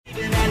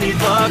any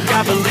luck,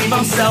 I believe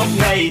I'm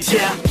self-made,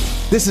 yeah.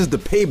 This is the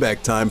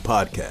Payback Time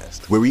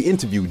Podcast, where we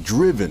interview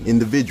driven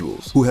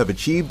individuals who have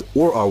achieved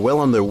or are well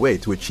on their way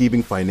to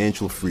achieving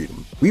financial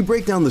freedom. We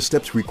break down the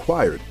steps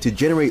required to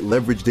generate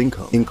leveraged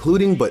income,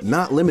 including but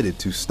not limited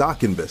to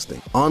stock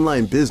investing,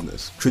 online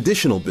business,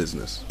 traditional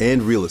business,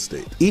 and real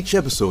estate. Each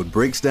episode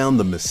breaks down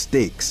the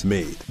mistakes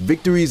made,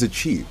 victories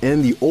achieved,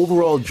 and the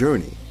overall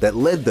journey that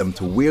led them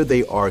to where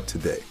they are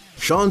today.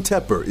 Sean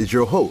Tepper is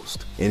your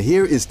host, and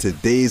here is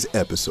today's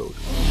episode.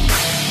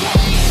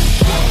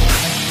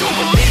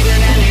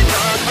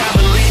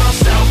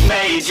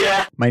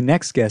 My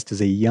next guest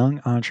is a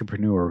young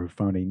entrepreneur who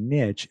found a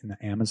niche in the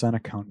Amazon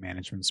account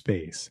management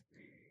space.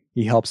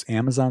 He helps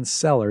Amazon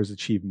sellers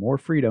achieve more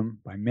freedom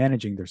by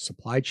managing their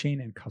supply chain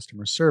and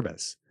customer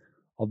service.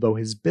 Although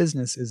his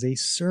business is a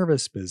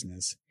service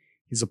business,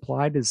 he's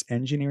applied his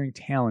engineering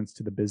talents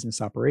to the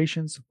business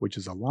operations, which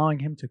is allowing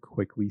him to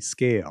quickly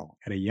scale.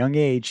 At a young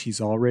age,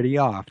 he's already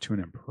off to an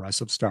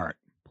impressive start.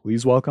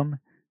 Please welcome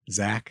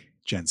Zach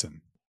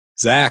Jensen.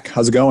 Zach,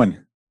 how's it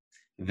going?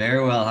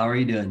 Very well. How are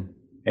you doing?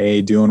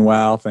 Hey, doing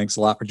well. Thanks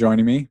a lot for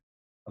joining me.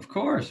 Of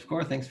course.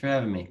 Thanks for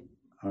having me.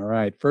 All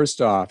right. First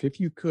off, if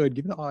you could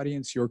give the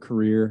audience your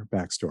career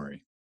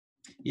backstory.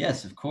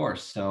 Yes, of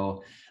course.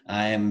 So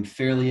I'm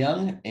fairly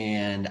young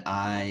and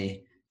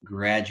I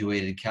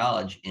graduated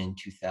college in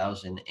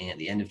 2000 and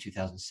the end of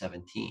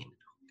 2017.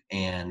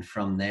 And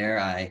from there,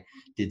 I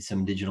did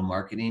some digital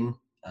marketing,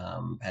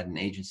 had an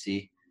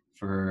agency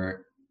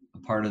for a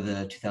part of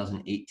the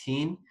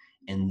 2018.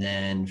 And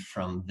then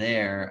from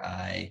there,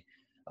 I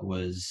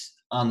was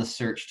on the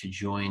search to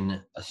join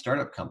a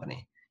startup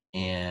company.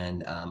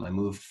 And I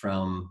moved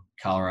from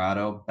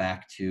Colorado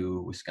back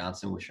to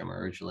Wisconsin, which I'm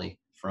originally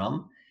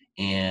from.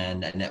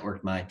 And I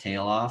networked my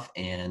tail off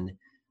and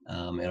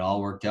it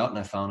all worked out. And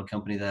I found a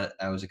company that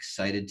I was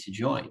excited to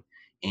join.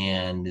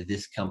 And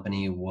this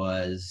company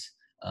was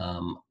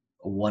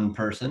one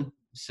person.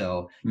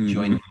 So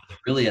joining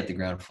really at the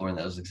ground floor. And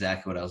that was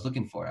exactly what I was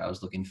looking for. I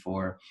was looking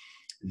for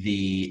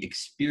the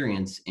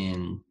experience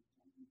in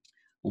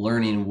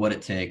learning what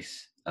it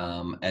takes,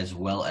 as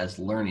well as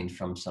learning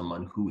from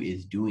someone who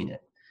is doing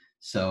it.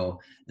 So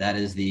that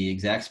is the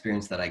exact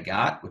experience that I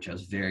got, which I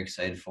was very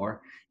excited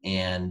for,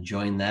 and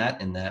joined that.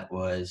 And that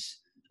was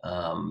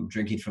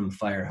drinking from the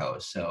fire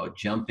hose. So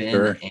jump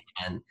in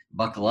and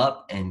buckle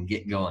up and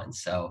get going.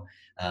 So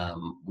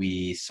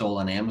we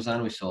sold on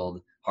Amazon. We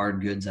sold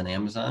hard goods on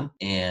Amazon,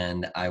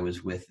 and I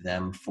was with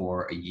them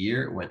for a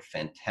year. It went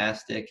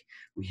fantastic.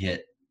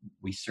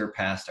 We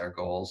surpassed our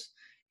goals,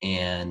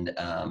 and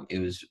it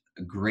was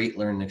a great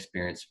learning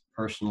experience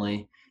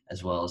personally,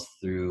 as well as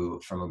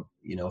from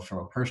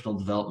a personal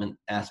development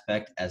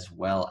aspect, as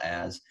well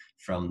as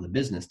from the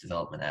business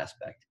development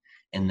aspect.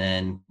 And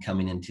then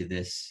coming into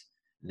this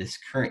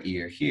current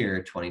year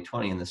here,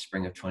 2020, in the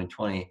spring of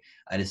 2020,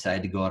 I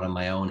decided to go out on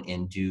my own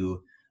and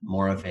do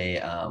more of a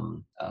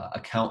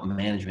account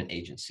management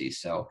agency.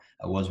 So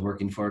I was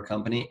working for a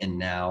company, and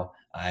now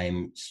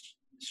I'm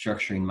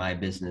structuring my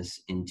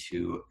business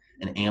into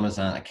an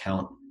Amazon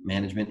account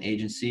management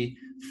agency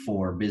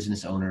for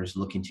business owners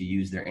looking to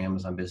use their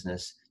Amazon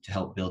business to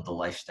help build the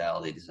lifestyle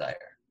they desire.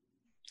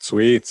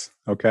 Sweet.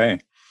 Okay.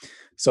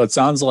 So it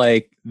sounds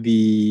like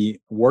the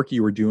work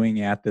you were doing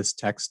at this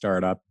tech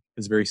startup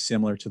is very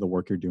similar to the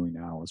work you're doing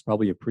now. It's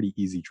probably a pretty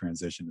easy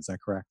transition. Is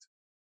that correct?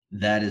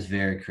 That is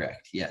very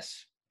correct.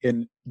 Yes.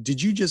 And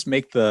did you just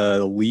make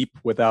the leap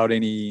without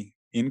any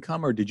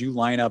income, or did you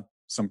line up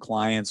some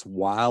clients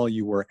while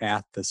you were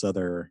at this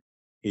other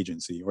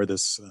agency or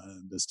this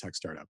tech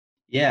startup?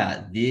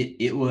 Yeah,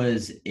 it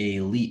was a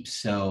leap.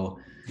 So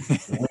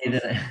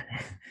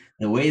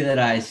the way that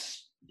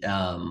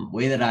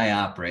I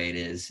operate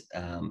is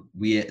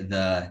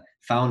the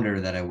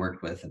founder that I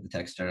worked with at the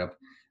tech startup,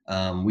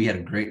 we had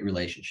a great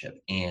relationship,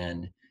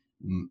 and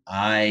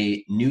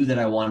I knew that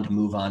I wanted to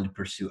move on to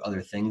pursue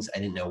other things. I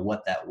didn't know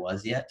what that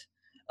was yet,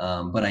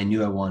 but I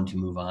knew I wanted to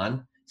move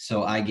on.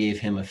 So I gave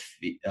him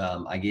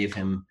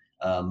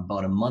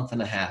about a month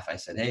and a half. I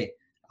said, hey,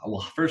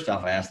 well, first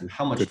off, I asked him,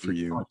 how much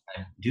time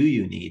do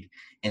you need?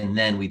 And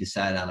then we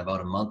decided on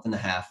about a month and a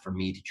half for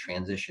me to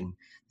transition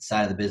the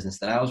side of the business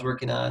that I was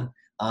working on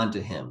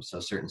onto him. So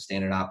certain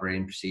standard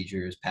operating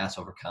procedures,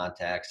 Passover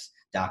contacts,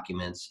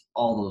 documents,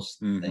 all those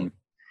things.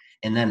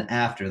 And then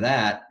after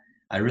that,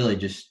 I really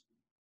just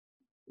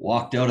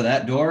walked out of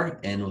that door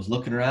and was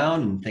looking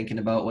around and thinking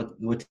about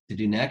what to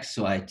do next.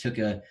 So I took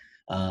a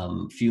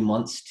few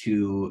months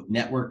to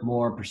network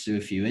more, pursue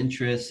a few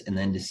interests, and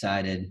then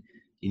decided,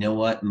 you know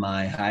what,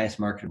 my highest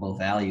marketable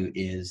value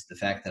is the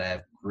fact that I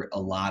have a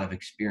lot of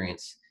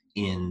experience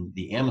in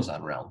the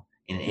Amazon realm,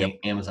 in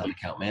Amazon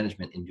account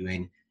management, and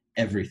doing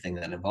everything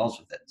that involves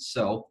with it.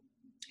 So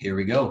here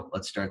we go.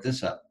 Let's start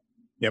this up.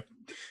 Yep.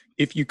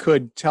 If you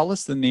could tell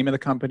us the name of the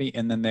company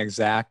and then the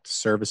exact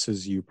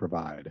services you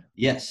provide.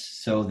 Yes.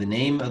 So the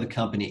name of the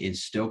company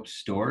is Stoked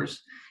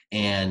Stores,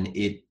 and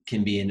it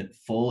can be a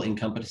full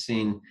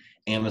encompassing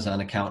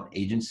Amazon account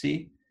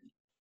agency,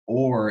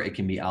 or it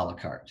can be a la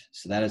carte.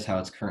 So that is how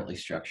it's currently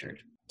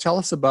structured. Tell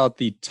us about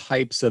the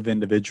types of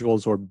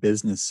individuals or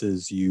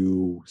businesses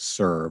you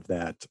serve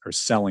that are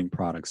selling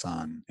products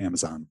on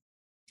Amazon.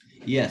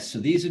 Yes, so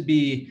these would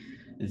be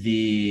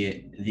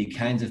the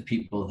kinds of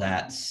people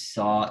that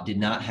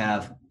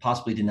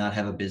possibly did not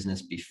have a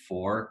business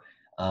before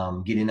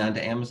getting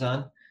onto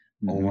Amazon,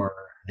 Hmm. or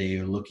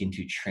they're looking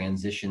to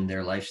transition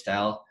their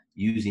lifestyle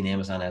using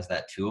Amazon as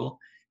that tool.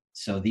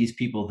 So these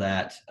people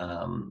that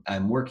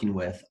I'm working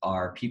with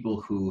are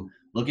people who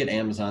look at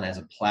Amazon as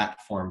a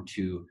platform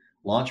to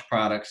launch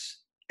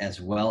products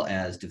as well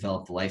as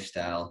develop the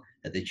lifestyle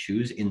that they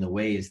choose in the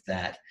ways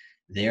that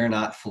they are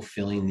not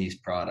fulfilling these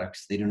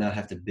products. They do not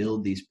have to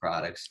build these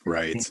products,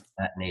 Right. things of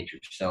that nature.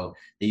 So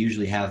they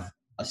usually have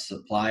a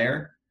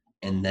supplier,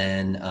 and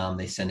then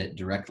they send it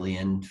directly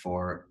in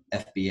for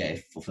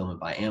FBA,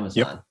 fulfillment by Yep.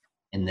 Amazon,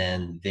 and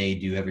then they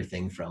do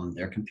everything from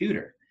their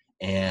computer.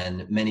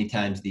 And many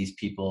times these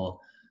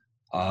people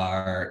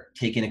are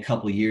taking a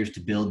couple years to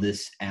build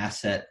this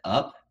asset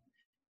up,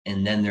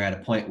 and then they're at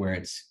a point where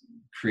it's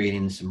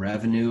creating some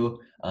revenue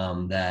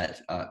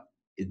that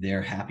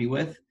they're happy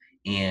with,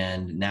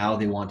 and now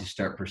they want to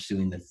start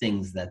pursuing the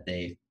things that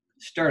they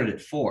started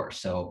it for.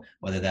 So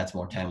whether that's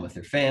more time with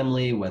their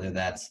family, whether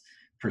that's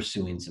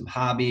pursuing some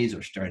hobbies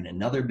or starting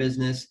another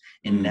business,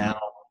 and Mm, now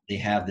they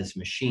have this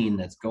machine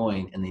that's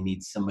going and they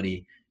need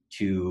somebody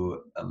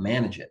to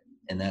manage it,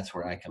 and that's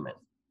where I come in.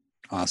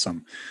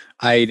 awesome.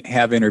 I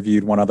have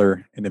interviewed one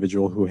other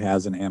individual who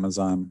has an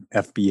Amazon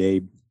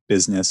FBA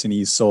business and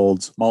he's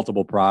sold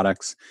multiple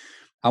products.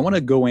 I want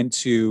to go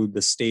into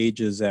the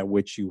stages at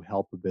which you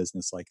help a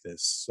business like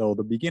this. So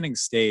the beginning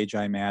stage,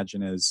 I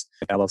imagine, is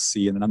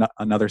LLC, and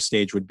another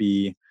stage would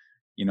be,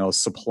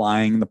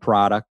 supplying the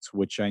product,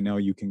 which I know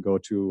you can go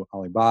to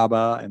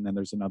Alibaba, and then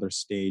there's another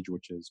stage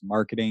which is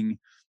marketing.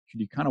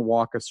 Could you kind of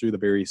walk us through the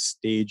various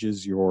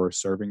stages you're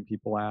serving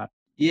people at?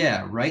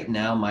 Yeah, right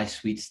now my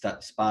sweet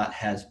spot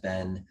has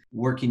been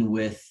working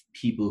with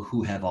people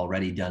who have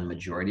already done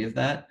majority of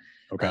that.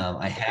 Okay.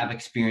 I have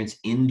experience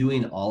in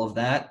doing all of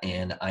that,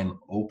 and I'm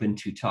open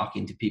to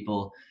talking to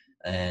people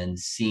and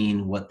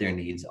seeing what their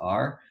needs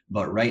are.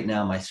 But right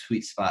now, my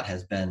sweet spot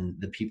has been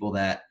the people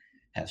that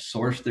have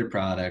sourced their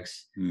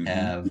products, Hmm.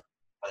 have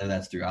whether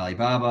that's through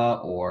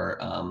Alibaba or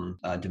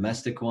a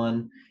domestic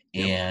one,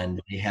 Yep.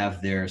 and they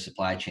have their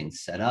supply chain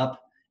set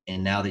up,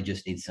 and now they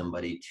just need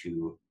somebody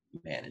to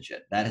manage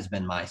it. That has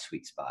been my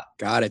sweet spot.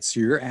 Got it. So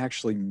you're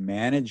actually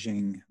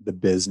managing the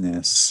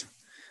business,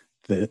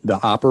 the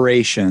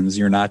operations.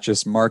 You're not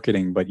just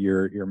marketing, but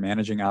you're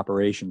managing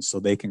operations so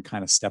they can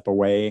kind of step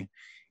away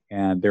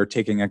and they're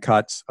taking a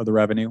cut of the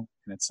revenue.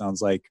 And it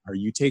sounds like, are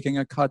you taking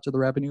a cut of the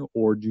revenue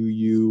or do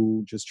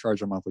you just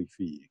charge a monthly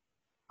fee?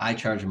 I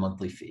charge a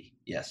monthly fee,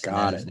 yes, and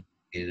that Got is it.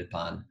 negotiated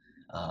upon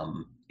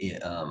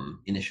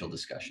initial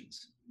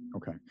discussions.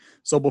 Okay.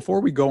 So before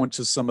we go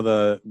into some of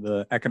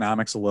the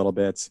economics a little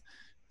bit,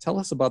 tell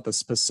us about the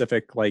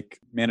specific like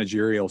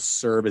managerial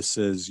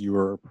services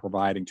you're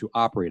providing to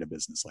operate a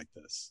business like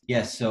this.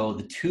 Yes, so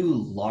the two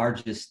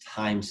largest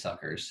time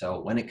suckers. So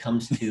when it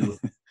comes to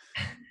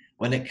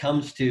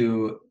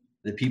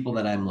the people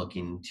that I'm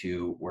looking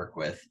to work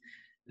with,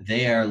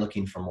 they are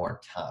looking for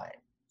more time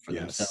for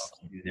themselves Yes.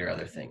 to do their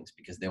other things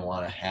because they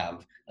want to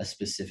have a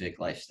specific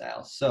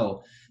lifestyle.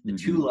 So the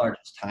two Hmm.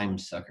 largest time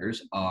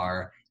suckers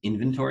are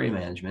inventory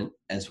management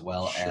as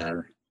well as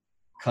Sure.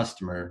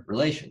 customer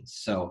relations.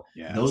 So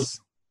those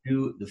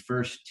Yes. the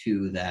first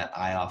two that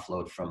I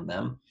offload from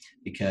them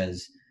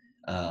because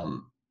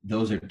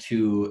those are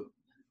two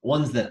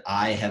ones that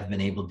I have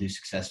been able to do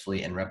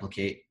successfully and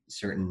replicate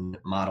certain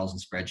models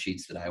and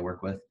spreadsheets that I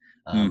work with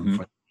Hmm.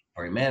 for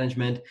inventory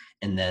management.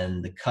 And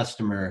then the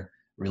customer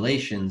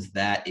relations,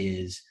 that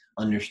is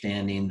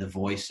understanding the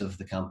voice of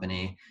the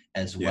company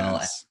as well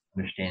as Yes.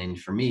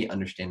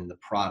 understanding the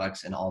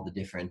products and all the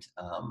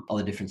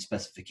different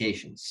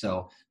specifications.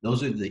 So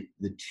those are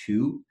the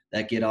two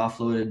that get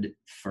offloaded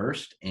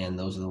first, and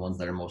those are the ones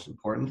that are most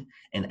important.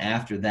 And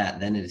after that,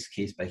 then it is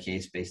case by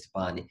case based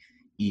upon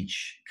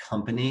each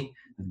company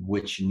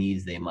which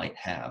needs they might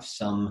have.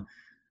 Some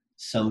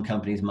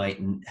companies might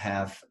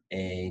have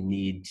a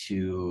need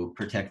to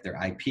protect their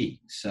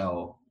IP.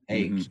 So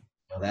hey, Hmm.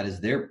 that is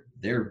their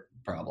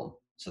problem.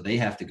 So they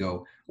have to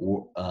go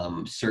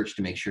search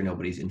to make sure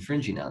nobody's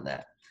infringing on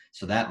that.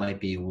 So that might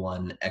be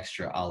one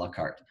extra a la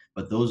carte.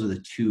 But those are the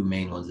two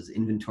main ones: is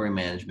inventory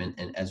management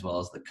and as well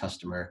as the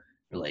customer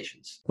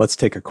relations. Let's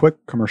take a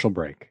quick commercial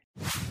break.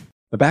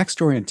 The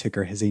backstory on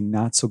Ticker has a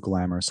not so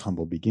glamorous,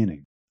 humble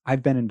beginning.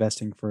 I've been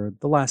investing for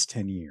the last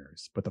 10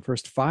 years, but the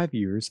first 5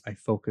 years I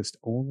focused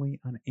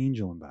only on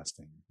angel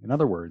investing. In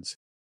other words,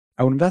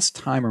 I would invest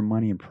time or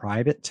money in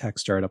private tech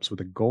startups with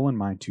a goal in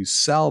mind to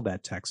sell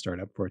that tech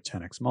startup for a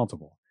 10x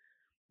multiple.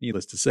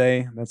 Needless to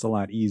say, that's a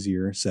lot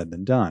easier said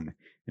than done.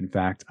 In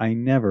fact, I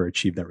never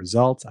achieved that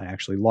result. I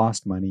actually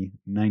lost money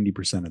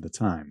 90% of the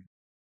time.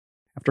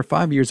 After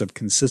 5 years of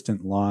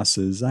consistent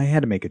losses, I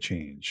had to make a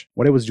change.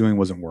 What I was doing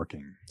wasn't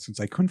working. Since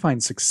I couldn't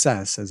find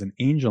success as an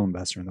angel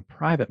investor in the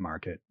private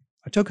market,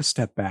 I took a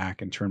step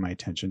back and turned my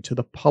attention to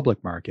the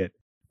public market,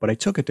 but I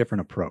took a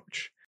different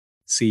approach.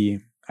 See,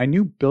 I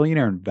knew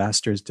billionaire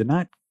investors did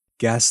not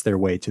guess their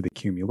way to the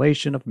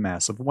accumulation of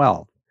massive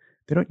wealth.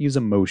 They don't use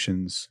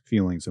emotions,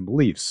 feelings, and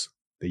beliefs.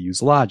 They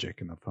use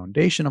logic, and the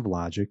foundation of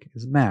logic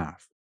is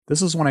math.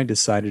 This is when I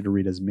decided to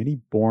read as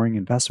many boring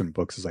investment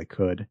books as I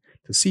could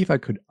to see if I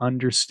could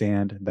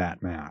understand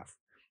that math.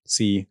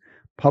 See,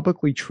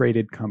 publicly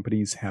traded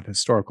companies have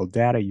historical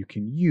data you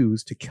can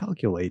use to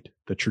calculate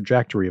the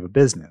trajectory of a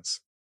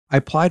business. I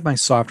applied my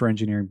software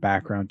engineering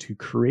background to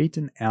create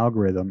an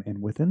algorithm, and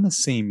within the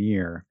same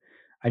year,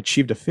 I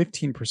achieved a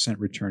 15%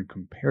 return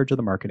compared to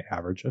the market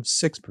average of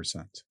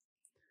 6%.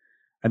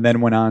 And then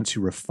went on to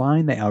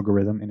refine the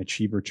algorithm and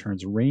achieve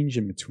returns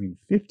ranging between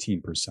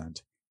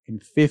 15%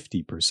 and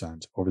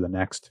 50% over the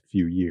next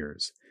few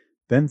years.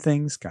 Then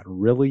things got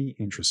really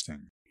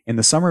interesting. In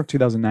the summer of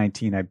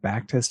 2019, I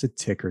backtested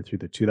Ticker through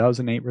the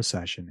 2008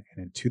 recession,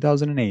 and in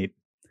 2008,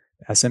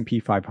 the S&P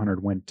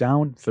 500 went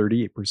down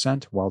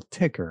 38% while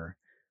Ticker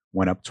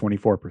went up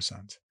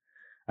 24%.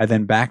 I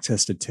then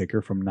backtested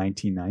Ticker from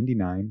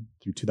 1999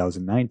 through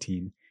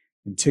 2019,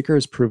 and Ticker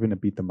has proven to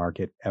beat the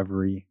market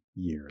every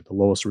year. The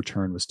lowest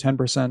return was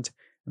 10%,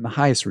 and the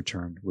highest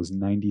return was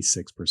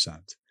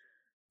 96%.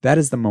 That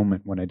is the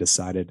moment when I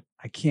decided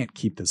I can't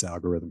keep this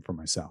algorithm for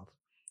myself.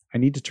 I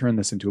need to turn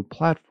this into a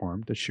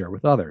platform to share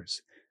with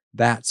others.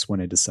 That's when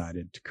I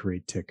decided to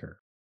create Ticker.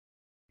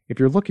 If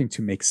you're looking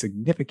to make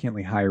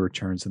significantly higher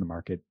returns in the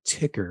market,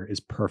 Ticker is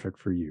perfect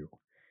for you.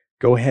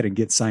 Go ahead and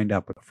get signed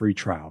up with a free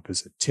trial.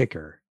 Visit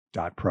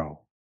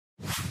ticker.pro.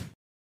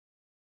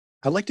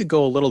 I'd like to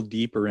go a little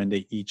deeper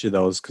into each of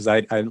those because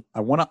I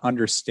want to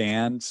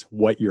understand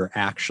what you're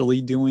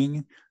actually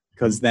doing,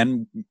 because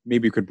then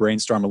maybe you could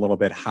brainstorm a little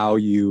bit how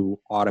you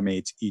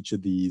automate each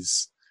of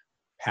these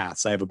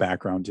paths. I have a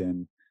background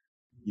in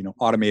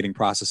automating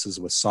processes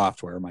with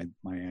software, my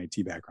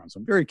IT background. So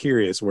I'm very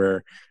curious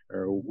where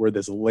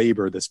this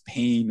labor, this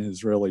pain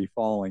is really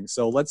falling.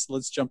 So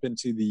let's jump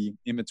into the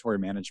inventory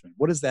management.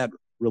 What does that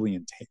really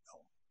entail?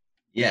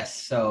 Yes.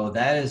 So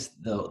that is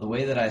the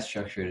way that I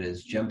structure it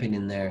is jumping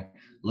in there,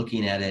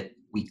 looking at it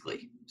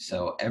weekly.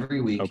 So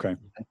every week, okay,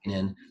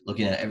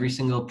 looking at every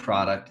single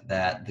product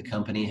that the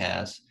company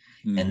has,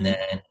 and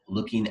then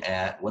looking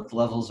at what the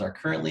levels are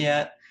currently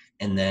at,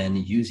 and then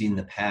using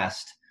the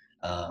past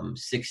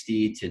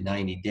 60 to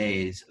 90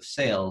 days of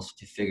sales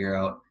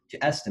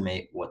to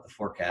estimate what the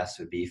forecast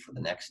would be for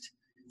the next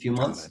few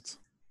months.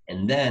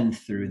 And then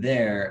through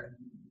there,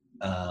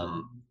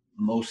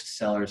 most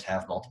sellers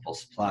have multiple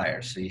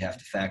suppliers. So you have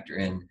to factor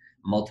in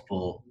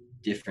multiple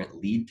different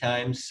lead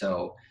times.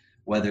 So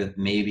whether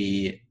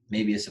maybe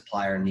a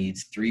supplier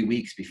needs 3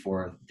 weeks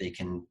before they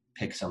can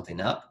pick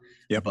something up,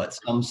 but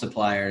some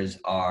suppliers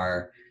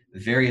are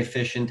very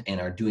efficient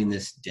and are doing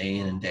this day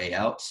in and day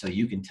out. So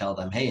you can tell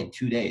them, hey, in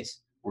 2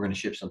 days, we're going to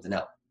ship something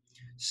out.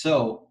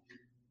 So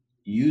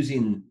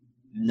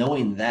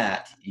knowing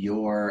that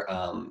your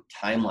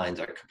timelines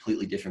are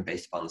completely different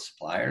based upon the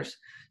suppliers.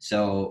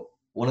 So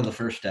one of the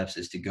first steps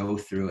is to go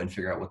through and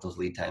figure out what those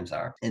lead times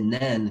are, and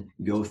then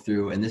go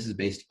through, and this is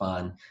based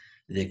upon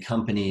the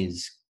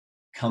company's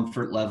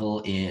comfort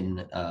level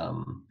in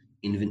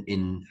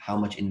how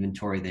much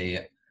inventory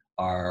they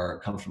are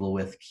comfortable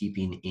with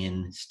keeping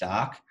in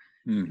stock.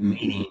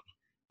 Meaning,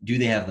 do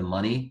they have the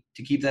money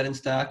to keep that in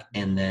stock?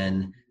 And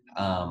then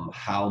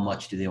how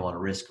much do they want to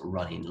risk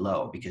running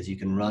low? Because you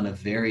can run a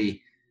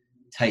very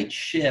tight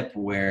ship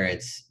where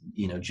it's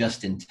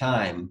just in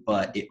time,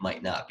 but it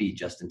might not be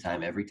just in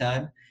time every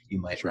time.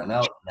 You might run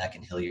out, and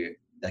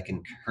that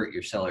can hurt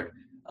your seller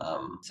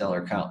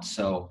account.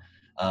 So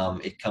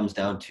it comes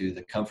down to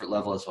the comfort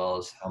level as well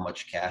as how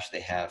much cash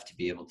they have to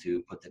be able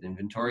to put that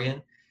inventory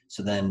in.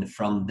 So then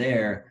from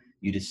there,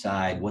 you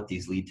decide what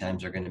these lead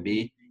times are going to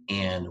be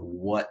and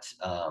what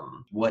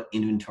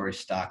inventory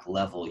stock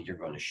level you're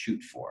going to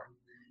shoot for.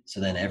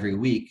 So then every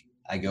week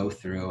I go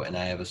through and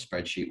I have a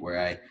spreadsheet where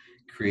I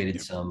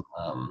created some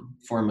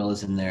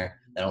formulas in there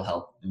that'll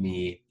help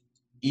me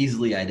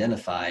easily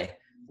identify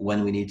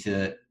when we need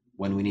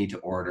to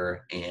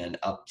order and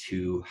up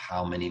to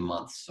how many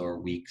months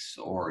or weeks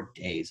or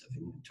days of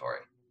inventory.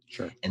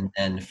 Sure. And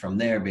then from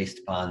there, based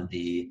upon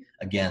the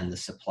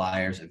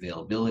supplier's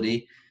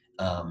availability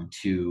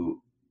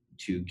to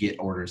get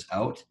orders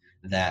out,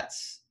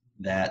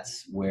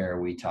 that's where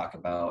we talk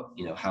about,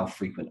 how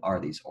frequent are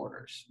these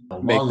orders? A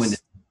long-winded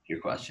your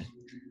question.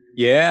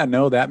 Yeah,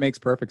 no, that makes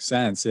perfect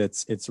sense.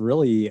 It's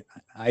really,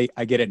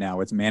 I get it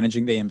now. It's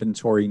managing the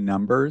inventory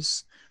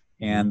numbers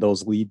and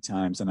those lead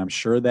times. And I'm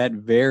sure that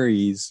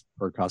varies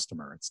per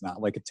customer. It's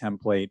not like a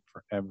template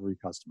for every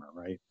customer,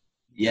 right?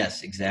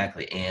 Yes,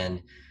 exactly.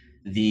 And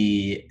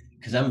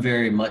because I'm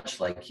very much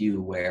like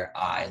you, where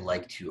I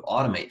like to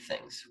automate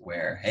things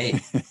where, hey,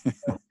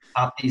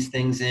 pop these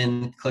things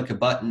in, click a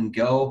button,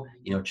 go,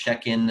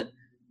 check in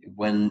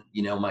when,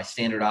 my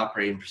standard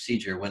operating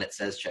procedure, when it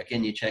says check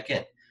in, you check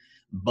in.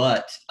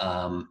 But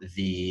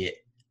the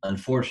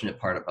unfortunate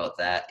part about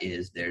that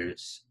is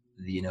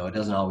it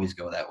doesn't always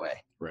go that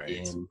way.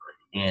 Right.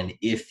 And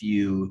if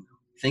you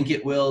think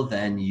it will,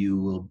 then you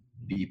will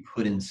be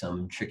put in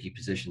some tricky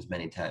positions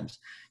many times.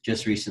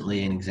 Just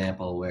recently, an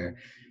example where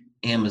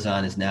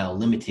Amazon is now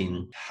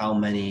limiting how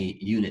many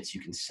units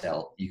you can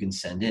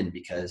send in,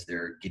 because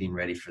they're getting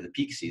ready for the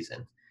peak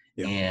season.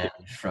 Yep. And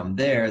from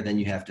there, then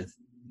you have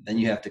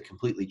to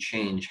completely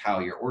change how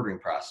your ordering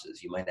process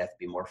is. You might have to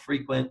be more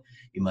frequent.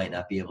 You might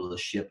not be able to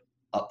ship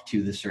up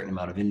to the certain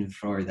amount of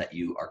inventory that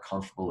you are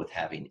comfortable with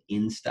having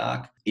in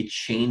stock. It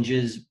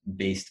changes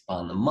based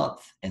on the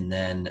month. And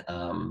then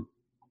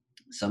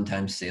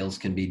sometimes sales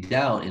can be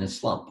down in a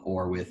slump,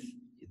 or with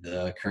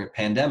the current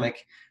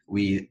pandemic,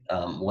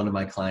 one of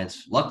my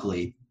clients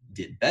luckily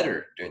did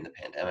better during the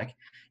pandemic.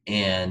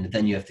 And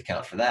then you have to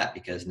account for that,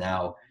 because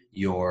now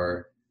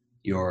your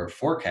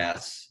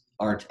forecasts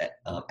aren't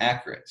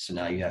accurate. So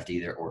now you have to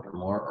either order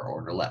more or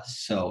order less.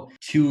 So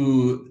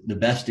to the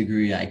best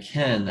degree I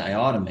can, I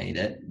automate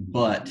it,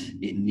 but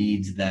it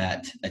needs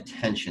that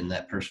attention,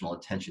 that personal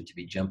attention, to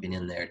be jumping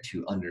in there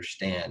to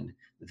understand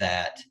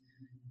that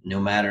no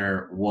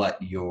matter what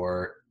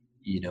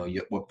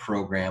what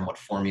program, what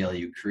formula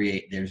you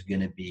create, there's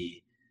going to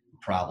be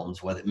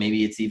problems. Whether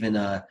maybe it's even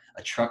a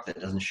truck that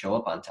doesn't show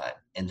up on time,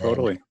 and then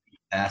Totally. it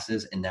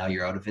passes, and now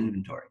you're out of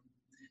inventory.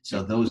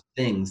 So those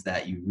things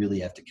that you really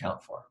have to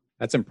count for.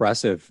 That's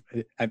impressive.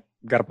 I've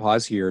got to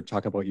pause here,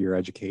 talk about your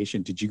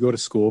education. Did you go to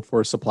school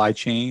for supply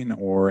chain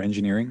or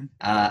engineering?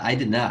 I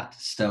did not.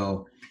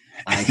 So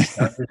I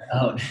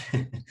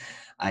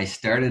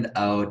started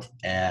out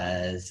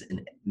as a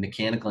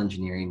mechanical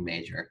engineering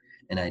major,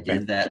 and I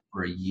did that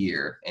for a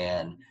year.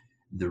 And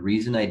the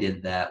reason I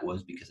did that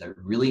was because I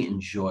really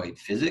enjoyed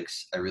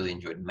physics, I really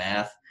enjoyed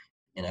math,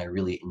 and I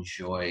really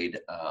enjoyed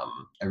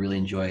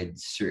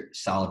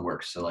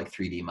SolidWorks, so like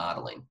 3D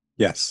modeling.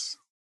 Yes.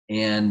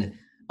 And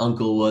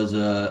uncle was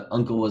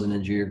an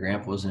engineer,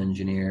 grandpa was an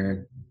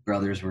engineer,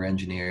 brothers were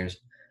engineers,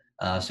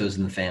 so it was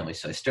in the family.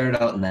 So I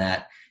started out in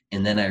that,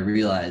 and then I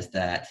realized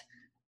that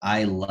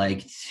I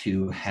like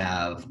to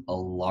have a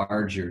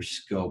larger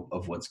scope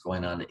of what's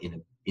going on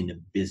in a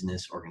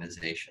business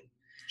organization.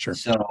 Sure.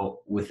 So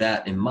with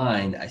that in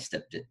mind, I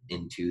stepped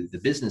into the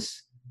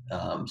business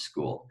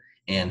school,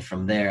 and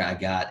from there I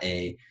got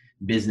a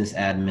business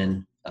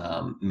admin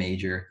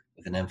major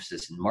with an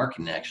emphasis in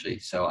marketing, actually.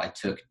 So I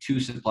took 2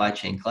 supply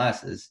chain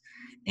classes,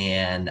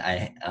 and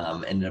I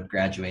ended up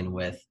graduating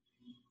with,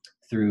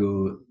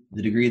 through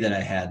the degree that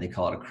I had, they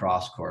call it a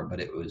cross core, but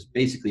it was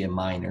basically a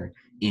minor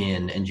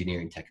in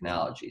engineering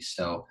technology.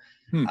 So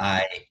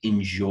I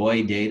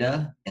enjoy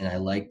data and I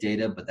like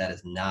data, but that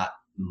is not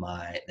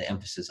the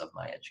emphasis of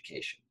my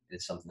education.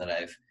 It's something that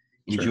I've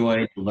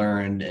enjoyed,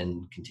 learned,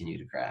 and continue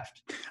to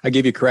craft. I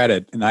give you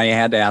credit. And I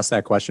had to ask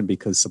that question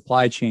because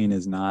supply chain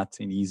is not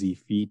an easy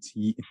feat.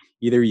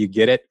 Either you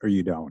get it or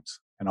you don't.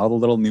 And all the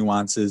little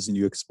nuances, and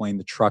you explain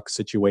the truck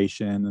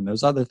situation, and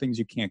there's other things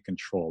you can't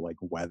control, like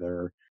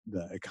weather,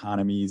 the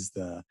economies,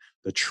 the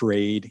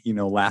trade.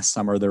 Last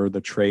summer there were the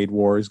trade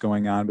wars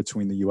going on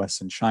between the US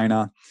and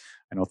China.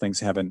 I know things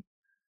haven't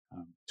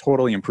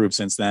totally improved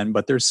since then,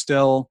 but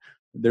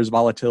there's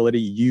volatility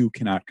you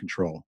cannot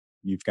control.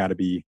 You've got to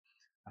be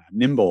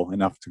nimble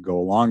enough to go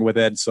along with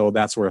it. So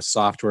that's where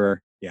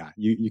software,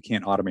 you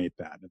can't automate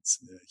that. It's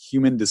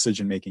human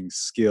decision-making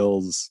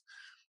skills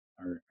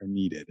are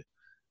needed.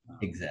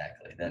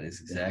 Exactly. That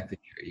is exactly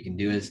true. You can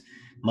do as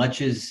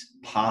much as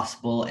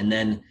possible. And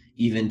then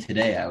even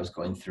today, I was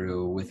going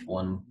through with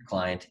one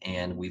client,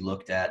 and we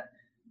looked at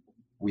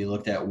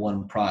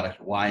one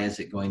product. Why is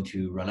it going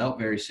to run out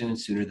very soon,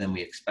 sooner than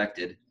we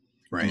expected?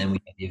 Right. And then we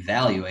had to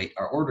evaluate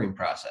our ordering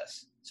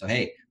process. So,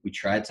 hey, we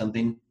tried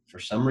something, for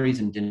some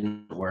reason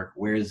didn't work.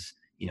 Where's,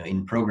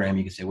 in program,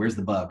 you can say, where's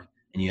the bug?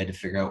 And you had to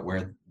figure out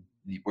where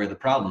the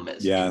problem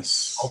is.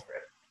 Yes.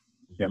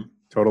 Yep.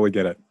 Totally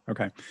get it.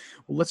 Okay.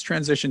 Well, let's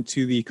transition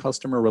to the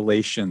customer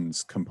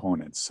relations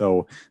component.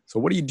 So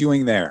what are you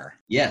doing there?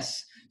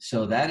 Yes.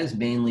 So that is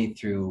mainly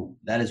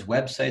that is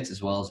websites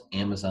as well as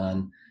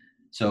Amazon.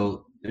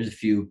 So there's a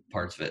few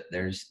parts of it.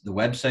 There's the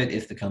website,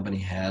 if the company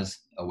has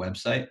a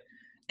website.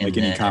 Like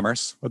an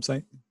e-commerce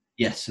website?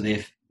 Yes. So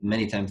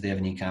many times they have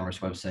an e-commerce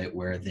website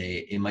where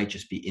it might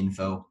just be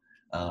info.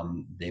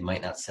 They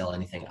might not sell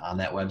anything on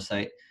that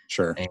website.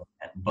 Sure.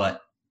 But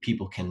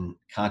people can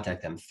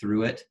contact them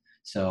through it.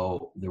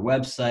 So their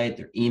website,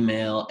 their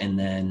email, and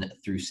then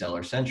through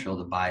Seller Central,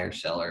 the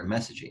buyer-seller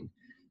messaging.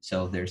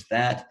 So there's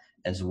that,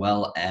 as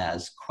well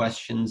as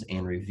questions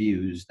and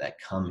reviews that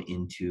come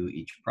into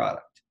each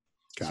product.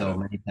 So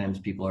many times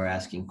people are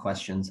asking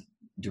questions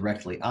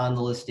directly on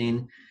the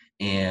listing,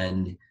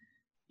 and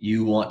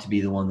you want to be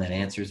the one that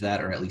answers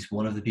that, or at least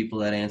one of the people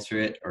that answer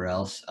it, or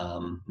else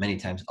many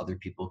times other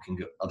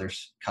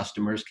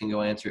customers can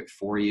go answer it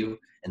for you,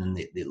 and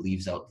then it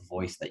leaves out the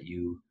voice that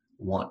you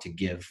want to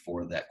give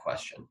for that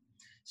question.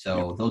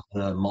 So those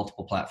are the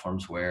multiple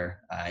platforms where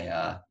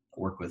I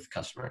work with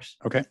customers.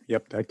 Okay.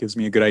 Yep. That gives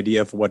me a good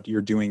idea of what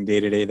you're doing day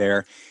to day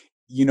there.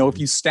 If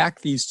you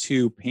stack these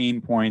 2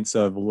 pain points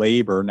of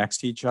labor next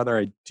to each other,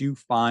 I do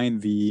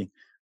find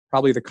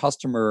probably the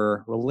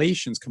customer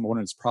relations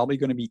component is probably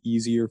going to be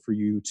easier for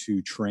you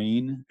to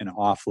train and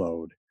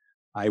offload.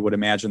 I would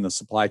imagine the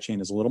supply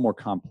chain is a little more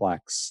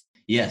complex.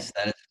 Yes,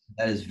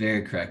 that is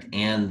very correct.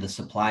 And the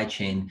supply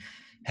chain,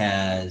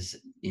 has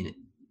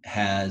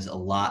has a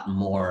lot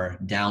more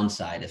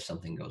downside if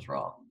something goes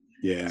wrong.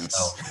 So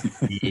Yes.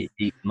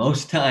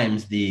 most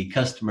times the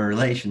customer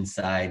relations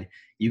side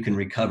you can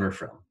recover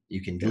from.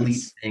 You can delete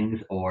Yes.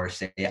 things or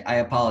say, I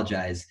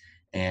apologize,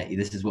 and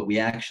this is what we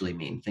actually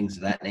mean, things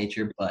of that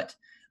nature. But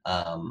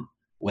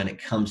when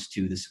it comes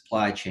to the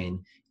supply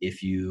chain,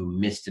 if you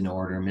missed an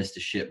order, missed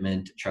a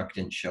shipment, truck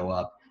didn't show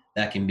up,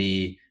 that can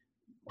be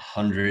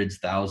hundreds,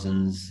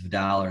 thousands of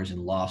dollars in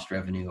lost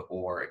revenue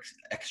or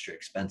extra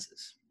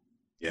expenses.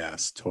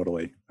 Yes,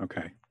 totally.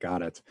 Okay,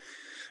 got it.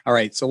 All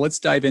right, so let's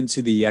dive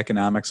into the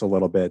economics a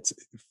little bit.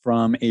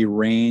 From a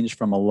range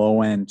from a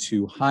low end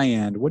to high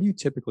end, what do you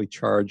typically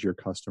charge your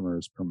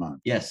customers per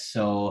month? Yes.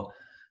 So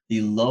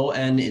the low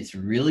end, it's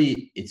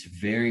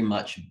very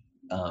much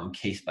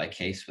case by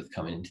case with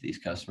coming into these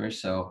customers.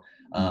 So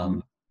Hmm.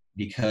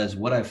 because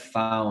what I've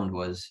found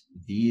was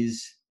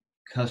these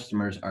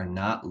customers are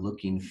not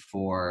looking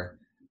for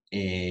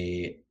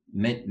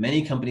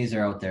many companies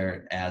are out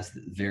there as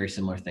the very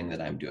similar thing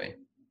that I'm doing.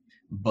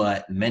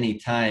 But many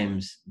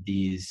times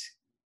these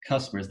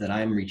customers that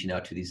I'm reaching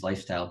out to, these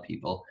lifestyle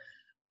people,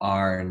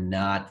 are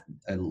not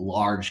a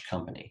large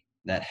company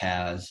that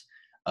has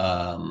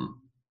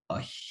um, a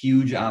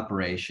huge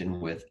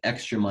operation with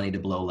extra money to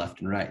blow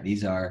left and right.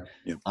 These are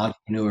Yeah.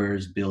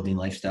 entrepreneurs building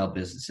lifestyle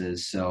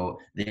businesses. So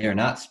they are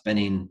not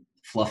spending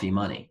fluffy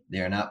money. They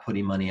are not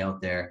putting money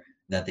out there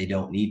that they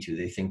don't need to.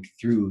 They think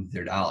through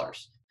their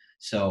dollars.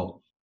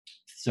 So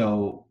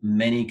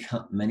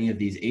many of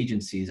these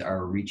agencies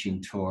are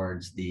reaching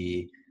towards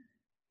the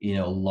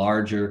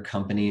larger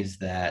companies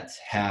that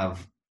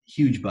have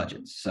huge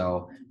budgets.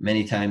 So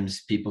many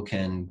times people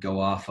can go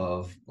off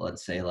of,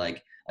 let's say,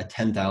 like a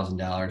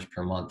 $10,000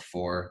 per month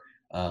for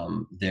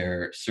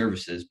their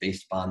services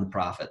based upon the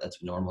profit.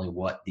 That's normally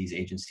what these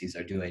agencies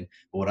are doing.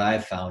 But what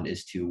I've found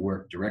is to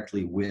work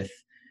directly with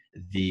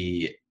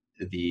the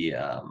the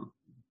um,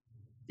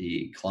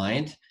 the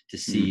client to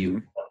see Hmm.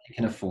 what they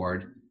can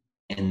afford,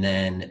 and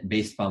then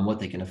based upon what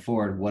they can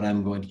afford, what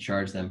I'm going to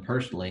charge them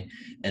personally,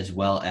 as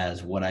well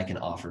as what I can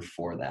offer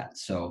for that.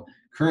 So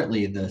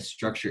currently the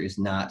structure is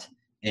not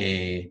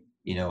a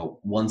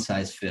one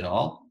size fit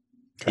all.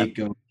 Okay. It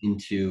goes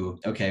into,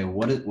 okay,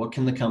 what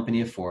can the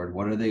company afford,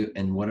 what are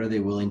they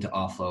willing to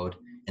offload,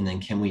 and then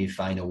can we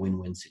find a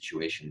win-win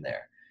situation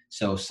there.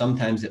 So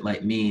sometimes it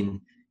might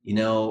mean,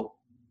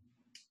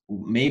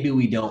 maybe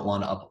we don't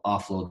want to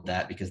offload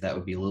that because that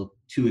would be a little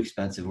too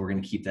expensive. We're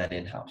going to keep that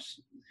in-house.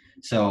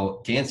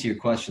 So to answer your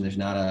question, there's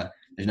not a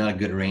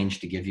good range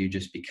to give you,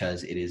 just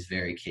because it is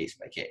very case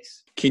by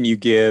case. Can you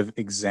give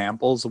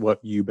examples of what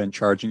you've been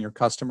charging your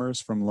customers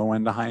from low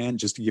end to high end,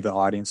 just to give the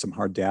audience some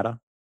hard data?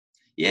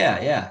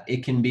 Yeah.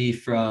 It can be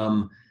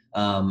from,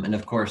 and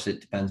of course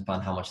it depends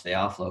upon how much they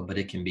offload, but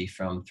it can be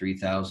from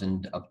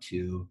 $3,000 up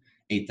to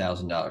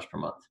 $8,000 per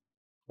month.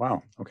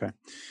 Wow. Okay.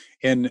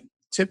 And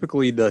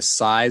typically the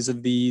size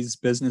of these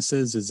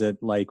businesses, is it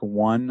like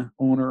one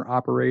owner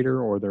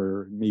operator or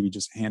there maybe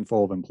just a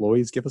handful of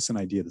employees? Give us an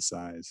idea of the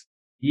size.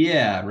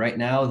 Yeah, right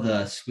now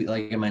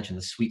like I mentioned,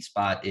 the sweet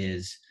spot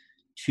is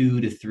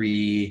 2 to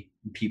 3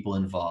 people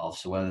involved.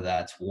 So whether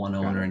that's one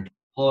Got owner it. and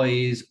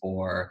employees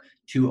or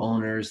two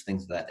owners,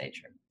 things of that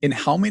nature. And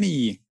how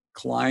many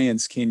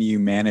clients can you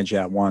manage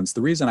at once?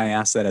 The reason I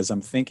ask that is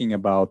I'm thinking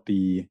about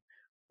the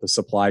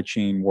supply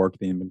chain work,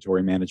 the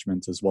inventory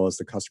management, as well as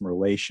the customer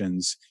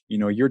relations.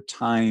 Your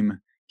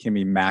time can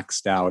be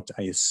maxed out.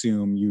 I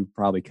assume you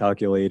probably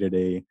calculated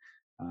a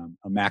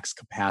max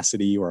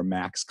capacity or a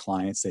max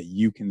clients that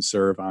you can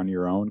serve on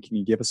your own. Can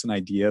you give us an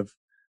idea of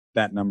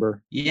that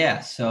number?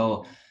 Yeah,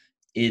 so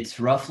it's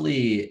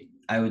roughly,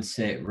 I would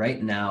say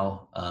right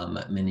now, I'm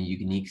in a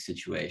unique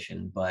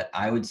situation, but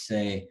I would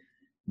say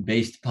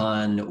based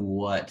upon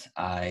what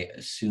I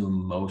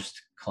assume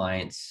most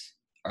clients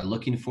are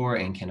looking for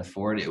and can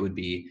afford, it would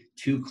be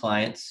 2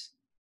 clients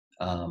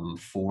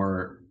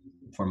for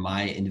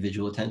my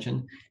individual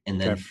attention, and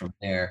then Okay. from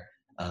there,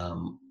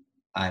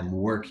 I'm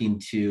working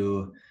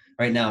to.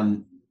 Right now,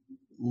 I'm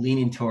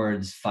leaning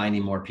towards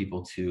finding more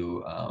people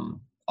to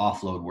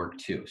offload work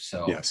to.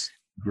 So Yes.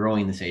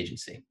 growing this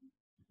agency.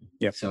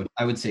 Yep. So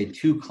I would say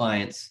 2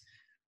 clients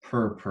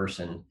per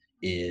person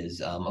is,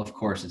 of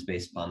course, it's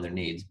based upon their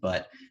needs,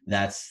 but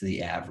that's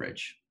the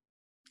average.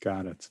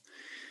 Got it.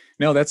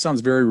 No, that sounds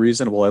very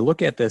reasonable. I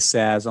look at this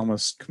as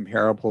almost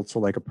comparable to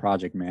like a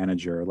project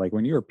manager. Like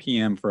when you're a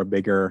PM for a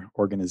bigger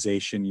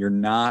organization, you're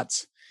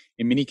not,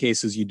 in many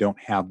cases, you don't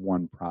have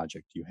one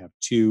project. You have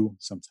two,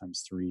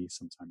 sometimes three,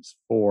 sometimes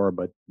four,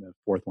 but the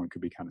fourth one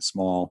could be kind of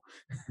small.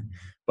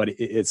 But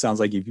it sounds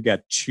like if you've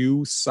got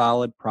two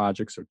solid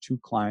projects or two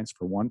clients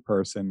for one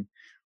person,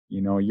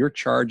 you're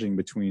charging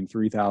between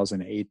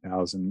 3,000 and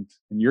 8,000,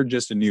 and you're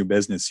just a new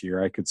business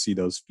here. I could see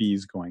those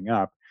fees going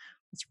up.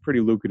 It's a pretty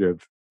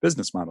lucrative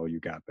business model you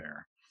got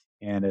there,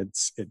 and it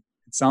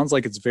sounds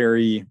like it's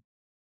very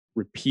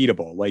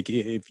repeatable. Like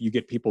if you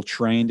get people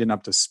trained and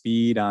up to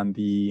speed on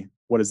the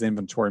what does the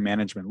inventory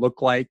management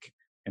look like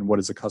and what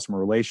does the customer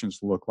relations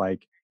look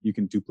like, you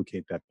can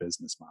duplicate that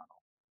business model.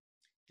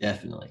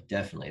 Definitely.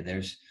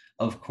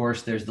 Of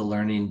course, there's the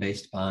learning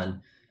based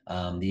upon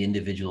the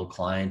individual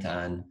client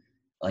on,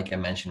 like I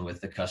mentioned,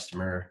 with the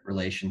customer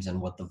relations and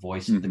what the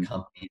voice of the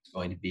company is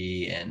going to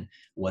be and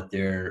what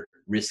their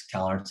risk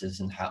tolerance is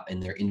and how in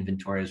their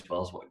inventory, as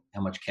well as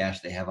how much cash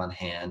they have on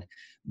hand.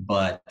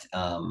 But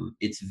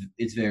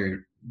it's very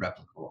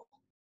replicable.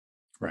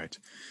 Right.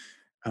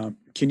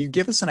 Can you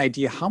give us an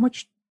idea how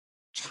much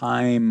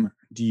time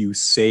do you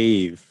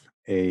save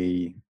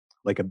a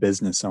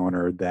business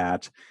owner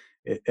that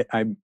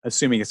I'm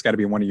assuming it's got to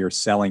be one of your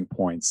selling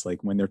points.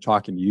 Like when they're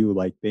talking to you,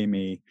 like they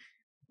may,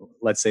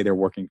 let's say they're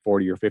working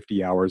 40 or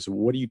 50 hours.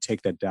 What do you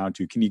take that down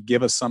to? Can you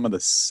give us some of the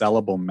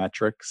sellable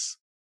metrics?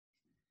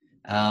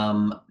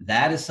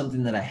 That is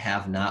something that I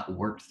have not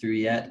worked through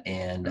yet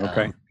and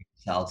Okay.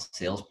 solid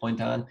sales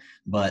point on.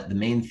 But the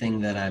main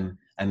thing that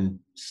I'm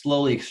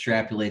slowly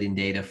extrapolating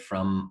data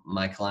from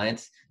my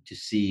clients to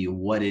see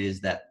what is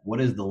the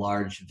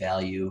large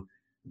value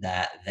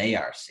that they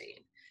are seeing.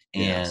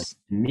 And Yes.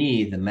 to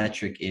me, the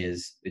metric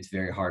is, it's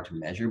very hard to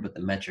measure, but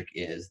the metric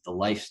is the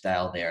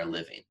lifestyle they are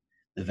living.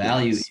 The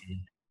value Yes. is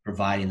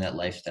providing that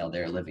lifestyle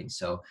they're living.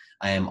 So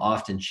I am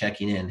often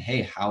checking in,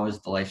 hey, how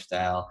is the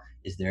lifestyle?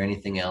 Is there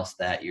anything else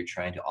that you're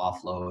trying to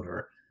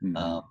offload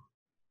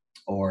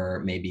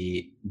or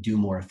maybe do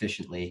more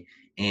efficiently?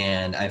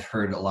 And I've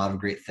heard a lot of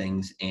great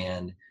things.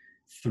 And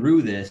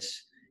through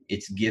this,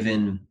 it's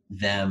given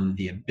them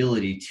the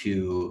ability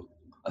to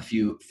a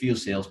few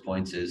sales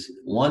points is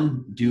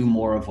one, do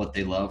more of what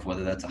they love,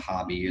 whether that's a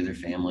hobby or their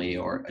family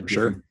or a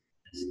different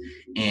business.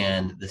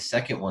 And the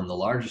second one, the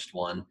largest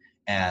one,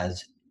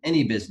 as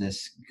any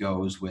business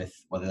goes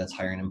with, whether that's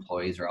hiring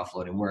employees or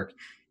offloading work,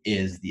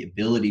 is the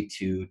ability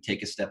to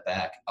take a step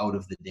back out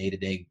of the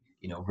day-to-day,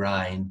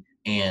 grind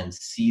and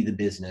see the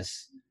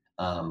business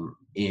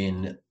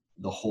in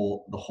the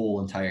whole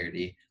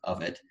entirety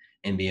of it,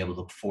 and be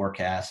able to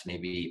forecast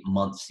maybe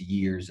months,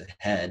 years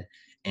ahead,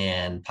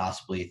 and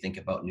possibly think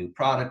about new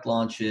product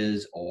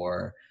launches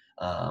or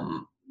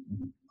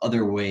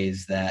other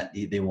ways that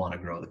they want to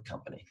grow the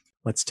company.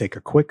 Let's take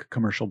a quick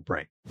commercial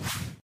break.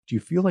 Do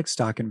you feel like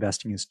stock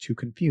investing is too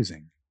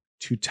confusing,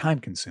 too time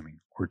consuming,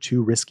 or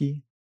too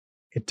risky?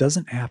 It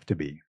doesn't have to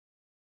be.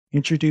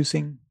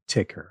 Introducing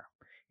Ticker,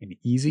 an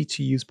easy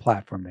to use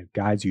platform that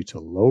guides you to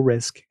low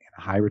risk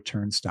and high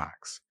return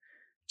stocks.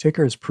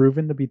 Ticker has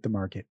proven to beat the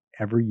market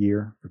every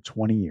year for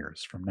 20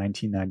 years. From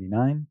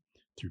 1999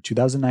 through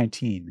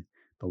 2019,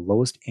 the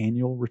lowest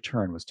annual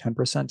return was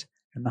 10%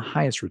 and the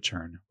highest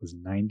return was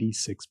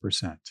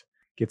 96%.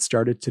 Get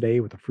started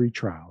today with a free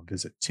trial.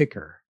 Visit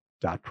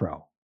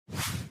ticker.pro.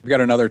 We've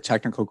got another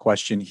technical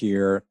question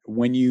here.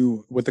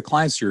 With the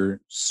clients you're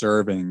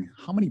serving,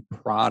 how many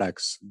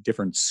products,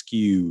 different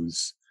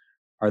SKUs,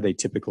 are they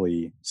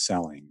typically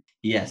selling?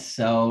 Yes,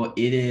 so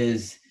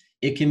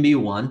it can be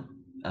one,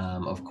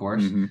 of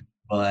course,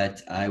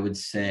 but I would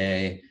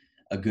say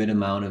a good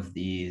amount of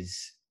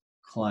these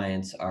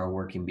clients are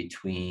working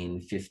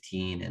between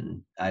 15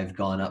 and I've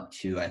gone up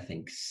to, I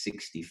think,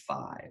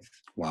 65.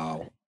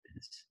 Wow.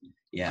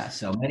 Yeah,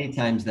 so many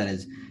times that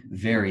is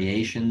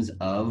variations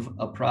of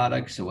a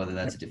product. So whether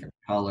that's a different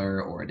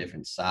color or a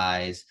different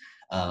size,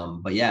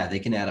 but yeah, they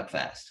can add up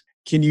fast.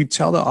 Can you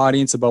tell the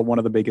audience about one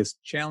of the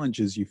biggest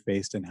challenges you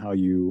faced and how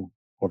you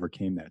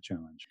overcame that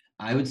challenge?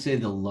 I would say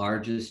the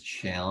largest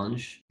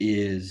challenge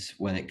is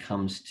when it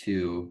comes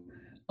to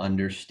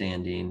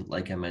understanding,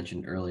 like I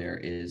mentioned earlier,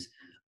 is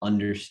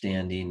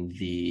understanding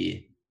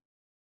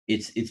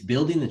it's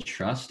building the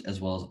trust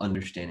as well as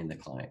understanding the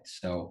client.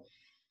 So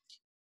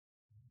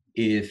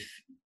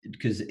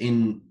because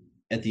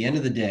at the end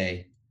of the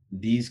day,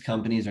 these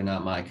companies are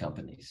not my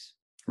companies.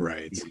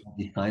 Right.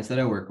 These clients that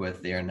I work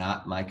with, they are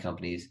not my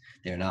companies.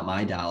 They're not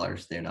my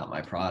dollars. They're not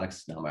my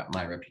products, not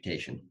my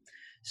reputation.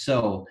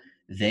 So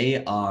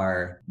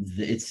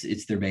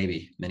it's their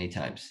baby many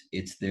times.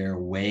 It's their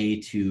way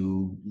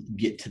to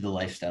get to the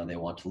lifestyle they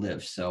want to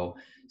live. So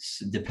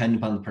depending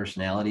upon the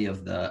personality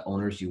of the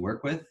owners you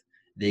work with,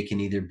 they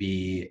can either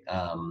be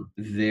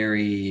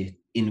very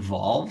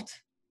involved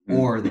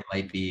or they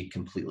might be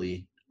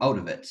completely out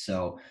of it.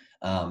 So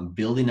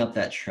building up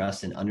that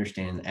trust and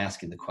understanding and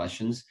asking the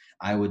questions,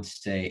 I would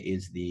say,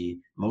 is the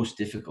most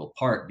difficult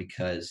part,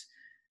 because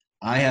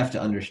I have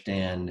to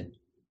understand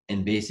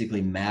and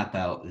basically map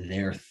out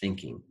their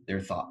thinking,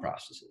 their thought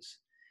processes,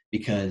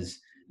 because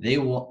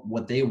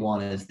what they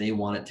want is they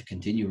want it to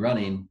continue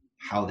running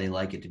how they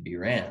like it to be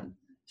ran.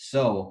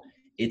 So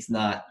it's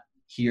not,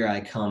 here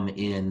I come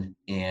in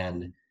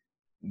and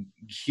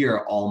here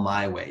are all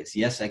my ways.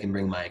 Yes, I can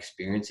bring my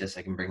experience. Yes,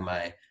 I can bring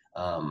my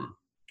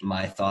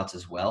my thoughts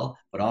as well.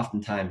 But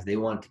oftentimes they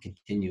want it to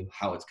continue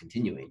how it's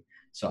continuing.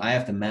 So I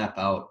have to map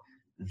out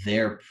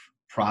their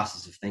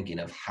process of thinking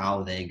of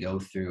how they go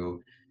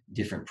through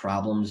different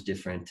problems,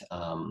 different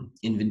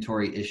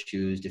inventory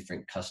issues,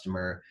 different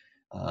customer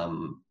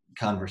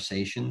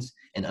conversations,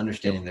 and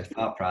understanding their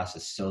thought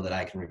process so that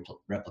I can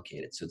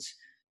replicate it. So it's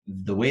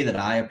the way that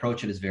I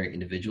approach it is very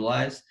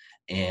individualized,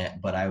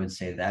 but I would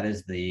say that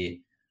is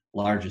the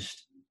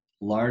largest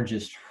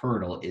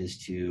hurdle, is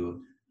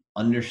to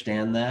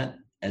understand that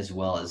as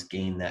well as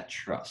gain that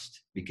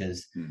trust,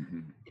 because Mm-hmm.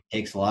 it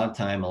takes a lot of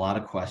time, a lot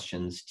of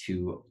questions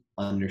to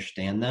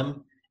understand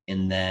them.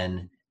 And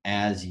then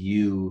as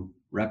you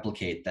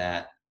replicate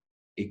that,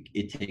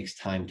 it takes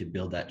time to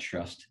build that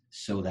trust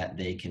so that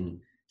they can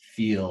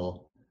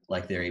feel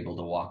like they're able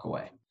to walk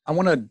away. I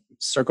want to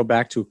circle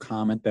back to a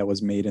comment that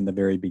was made in the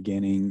very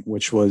beginning,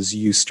 which was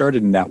you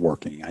started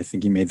networking. I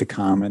think you made the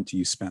comment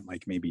you spent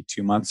like maybe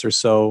 2 months or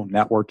so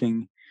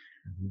networking.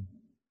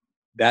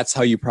 That's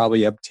how you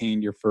probably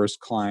obtained your first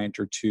client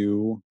or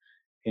two.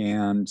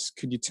 And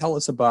could you tell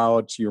us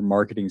about your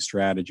marketing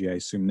strategy? I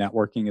assume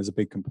networking is a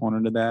big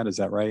component of that. Is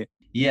that right?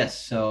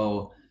 Yes.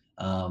 So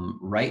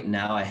right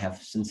now,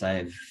 since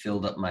I've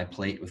filled up my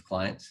plate with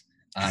clients,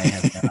 I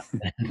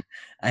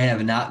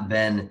have not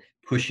been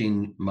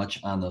pushing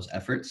much on those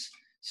efforts.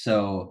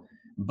 So,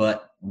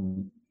 but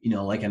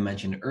like I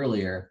mentioned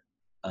earlier,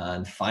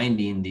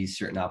 finding these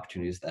certain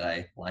opportunities that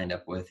I lined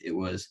up with, it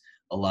was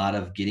a lot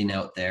of getting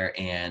out there,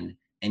 and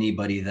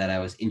anybody that I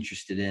was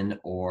interested in,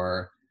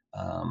 or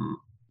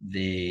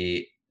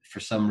they, for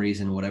some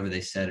reason, whatever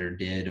they said or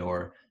did,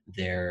 or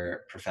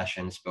their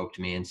profession spoke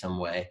to me in some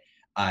way,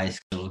 I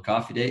scheduled a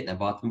coffee date and I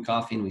bought them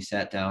coffee and we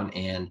sat down,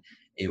 and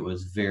it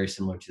was very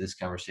similar to this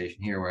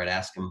conversation here, where I'd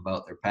ask them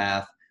about their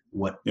path,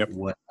 what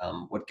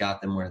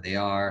got them where they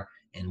are,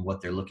 and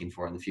what they're looking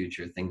for in the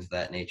future, things of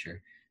that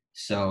nature.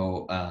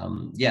 So I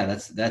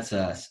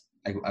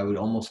would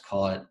almost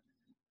call it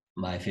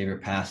my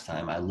favorite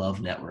pastime. I love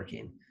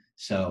networking.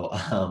 So,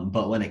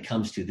 but when it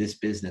comes to this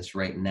business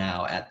right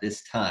now, at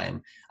this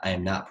time, I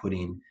am not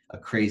putting a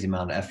crazy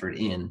amount of effort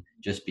in,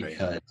 just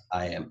because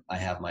I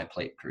have my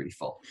plate pretty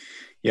full.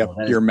 Yep,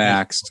 So you're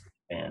maxed.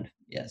 And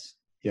yes.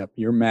 Yep,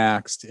 you're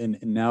maxed. And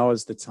now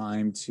is the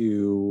time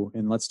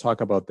and let's talk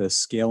about this,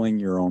 scaling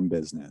your own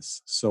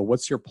business. So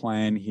what's your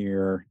plan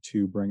here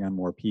to bring on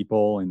more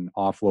people and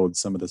offload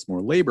some of this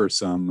more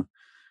laborsome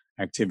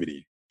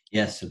activity?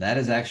 Yes, so that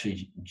is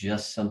actually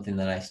just something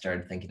that I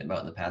started thinking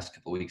about in the past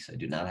couple of weeks. I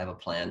do not have a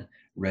plan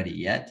ready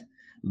yet,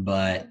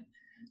 but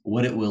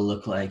what it will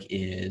look like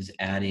is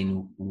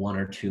adding 1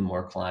 or 2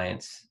 more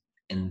clients,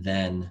 and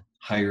then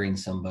hiring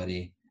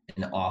somebody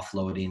and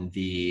offloading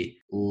the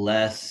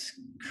less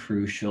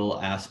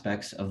crucial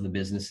aspects of the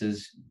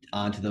businesses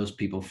onto those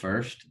people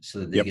first, so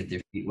that they get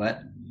their feet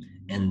wet,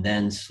 and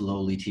then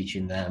slowly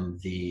teaching them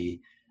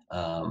the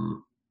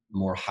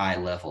more high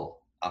level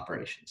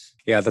operations.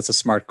 Yeah, that's a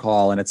smart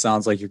call. And it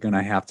sounds like you're going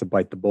to have to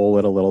bite the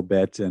bullet a little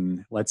bit.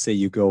 And let's say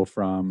you go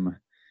from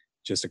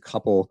just a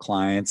couple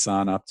clients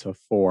on up to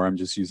 4. I'm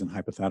just using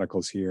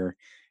hypotheticals here.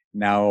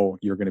 Now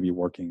you're going to be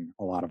working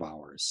a lot of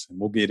hours. And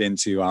we'll get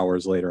into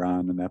hours later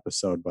on in the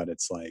episode, but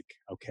it's like,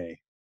 okay,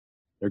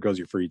 there goes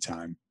your free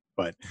time.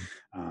 But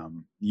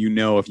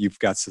if you've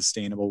got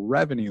sustainable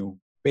revenue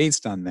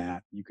based on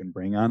that, you can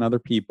bring on other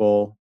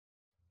people,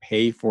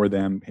 pay for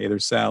them, pay their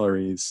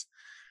salaries,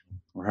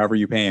 or however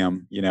you pay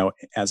them,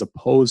 as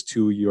opposed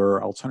to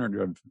your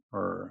alternative,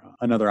 or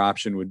another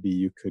option would be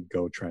you could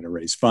go try to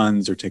raise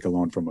funds or take a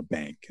loan from a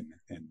bank,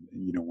 and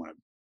you don't want to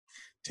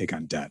take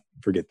on debt.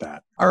 Forget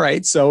that. All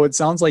right. So it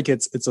sounds like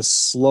it's a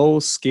slow,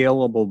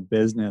 scalable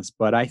business,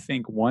 but I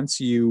think once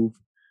you've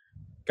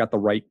got the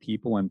right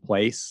people in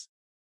place,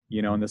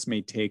 and this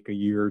may take a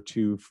year or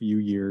 2, few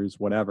years,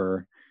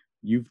 whatever,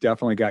 you've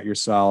definitely got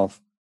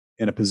yourself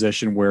in a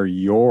position where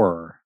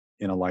you're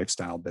in a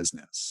lifestyle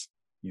business.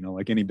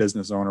 Like any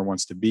business owner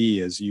wants to be,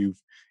 is you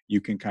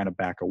can kind of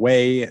back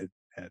away at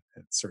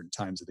certain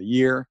times of the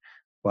year,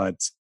 but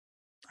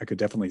I could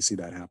definitely see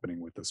that happening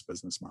with this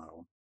business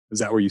model. Is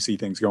that where you see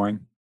things going?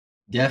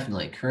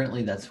 Definitely.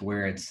 Currently, it's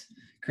where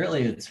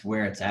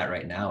it's at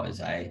right now.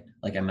 Is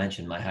like I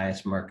mentioned,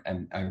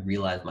 I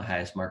realized my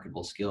highest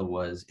marketable skill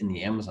was in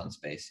the Amazon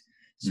space.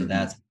 So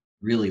that's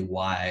really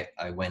why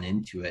I went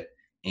into it,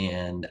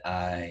 and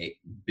I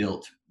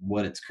built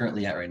what it's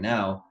currently at right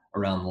now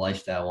around the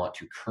lifestyle I want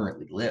to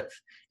currently live.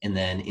 And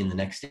then in the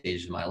next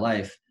stage of my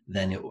life,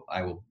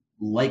 I will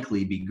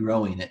likely be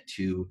growing it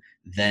to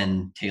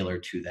then tailor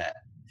to that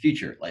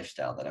future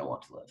lifestyle that I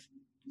want to live.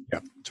 Yeah,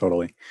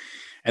 totally.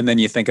 And then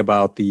you think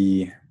about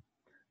the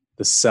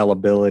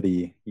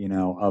sellability,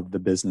 of the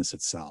business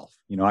itself.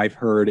 I've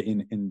heard,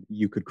 and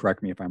you could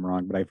correct me if I'm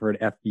wrong, but I've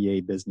heard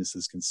FBA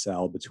businesses can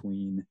sell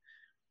between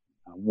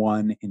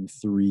 1 and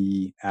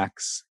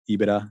 3x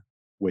EBITDA,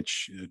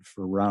 which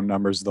for round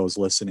numbers, those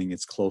listening,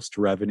 it's close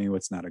to revenue.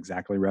 It's not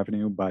exactly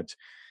revenue, but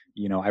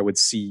I would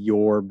see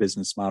your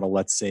business model.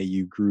 Let's say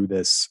you grew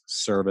this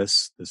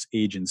service, this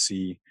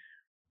agency,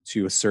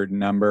 to a certain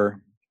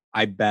number.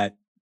 I bet,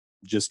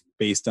 just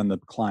based on the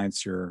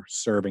clients you're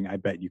serving, I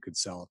bet you could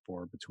sell it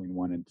for between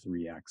 1 and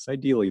 3x.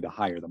 Ideally, the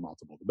higher the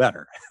multiple, the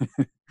better.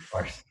 Of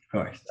course.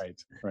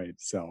 Right.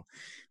 So,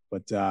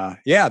 but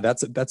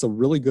that's a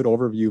really good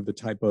overview of the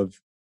type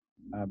of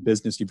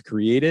business you've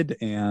created,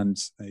 and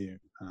I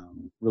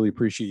really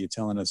appreciate you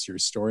telling us your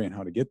story and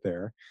how to get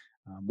there.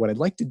 What I'd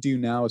like to do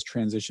now is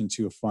transition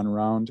to a fun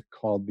round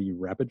called the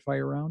rapid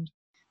fire round.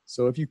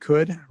 So if you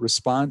could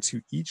respond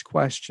to each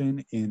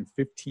question in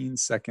 15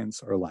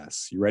 seconds or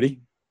less. You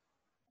ready?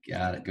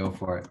 Got it. Go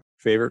for it.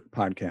 Favorite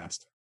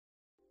podcast?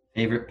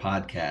 Favorite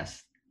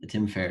podcast, The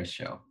Tim Ferriss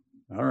Show.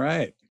 All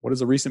right. What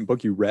is a recent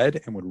book you read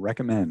and would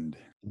recommend?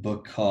 A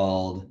book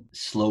called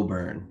Slow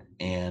Burn,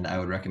 and I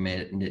would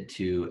recommend it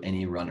to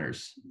any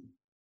runners.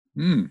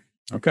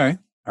 Okay.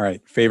 All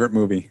right. Favorite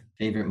movie?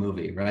 Favorite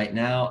movie right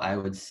now, I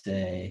would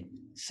say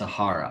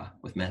Sahara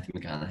with Matthew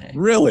McConaughey.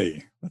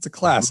 Really? That's a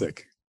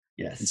classic.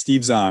 Yes. And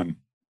Steve Zahn.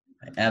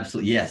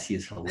 Absolutely. Yes, he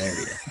is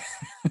hilarious.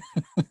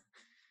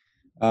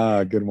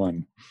 Good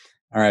one.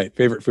 All right.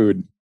 Favorite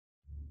food?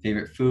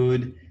 Favorite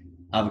food,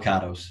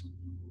 avocados.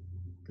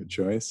 Good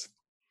choice.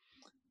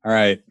 All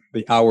right.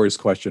 The hours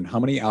question. How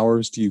many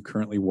hours do you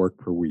currently work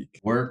per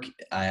week? Work,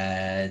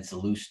 it's a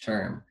loose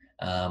term.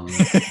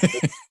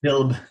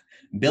 Billable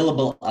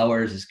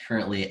hours is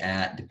currently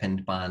dependent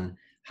upon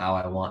how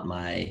I want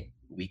my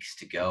weeks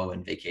to go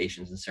and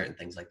vacations and certain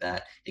things like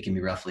that. It can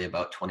be roughly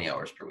about 20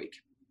 hours per week.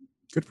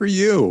 Good for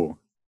you.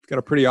 You've got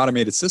a pretty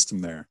automated system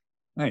there.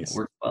 Nice. It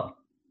works well.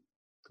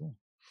 Cool.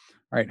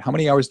 All right. How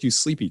many hours do you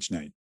sleep each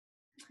night?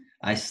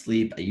 I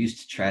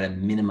used to try to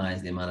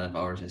minimize the amount of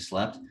hours I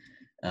slept.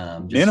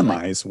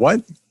 Minimize?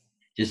 What?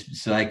 Just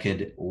so I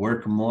could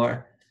work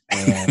more.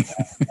 And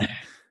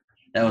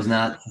that was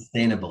not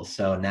sustainable.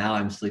 So now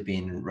I'm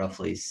sleeping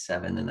roughly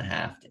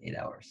 7.5 to 8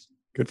 hours.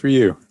 Good for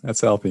you.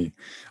 That's healthy.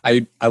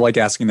 I like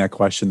asking that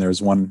question.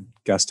 There's one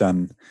guest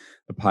on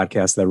the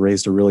podcast that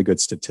raised a really good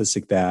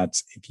statistic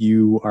that if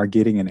you are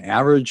getting an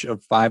average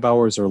of 5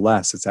 hours or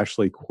less, it's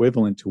actually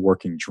equivalent to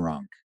working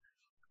drunk,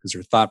 because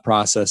your thought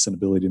process and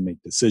ability to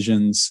make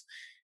decisions,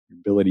 your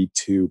ability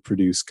to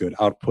produce good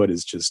output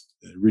is just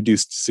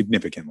reduced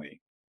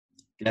significantly.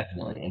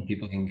 Definitely. And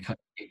people can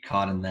get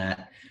caught in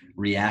that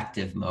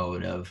reactive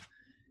mode of,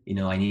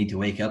 I need to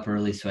wake up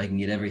early so I can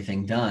get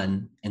everything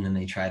done. And then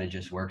they try to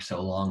just work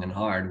so long and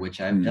hard,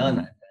 which I've done.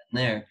 I've been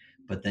there.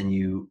 But then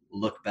you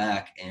look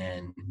back,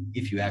 and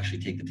if you actually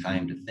take the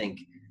time to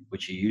think,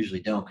 which you usually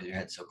don't because your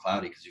head's so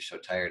cloudy because you're so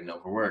tired and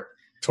overworked.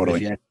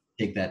 Totally. If you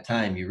take that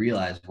time, you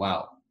realize,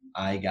 wow,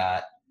 I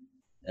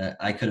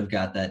could have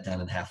got that done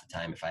in half the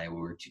time if I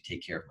were to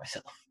take care of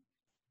myself.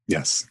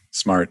 Yes.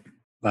 Smart.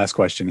 Last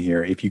question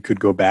here. If you could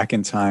go back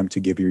in time to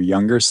give your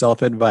younger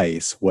self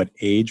advice, what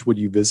age would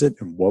you visit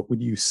and what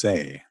would you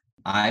say?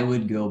 I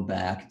would go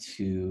back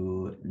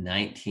to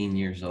 19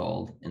 years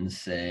old and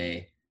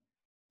say,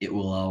 it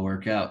will all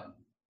work out.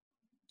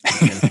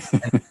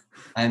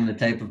 I'm the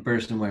type of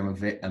person where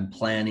I'm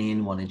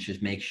planning, want to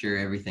just make sure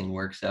everything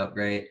works out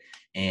great.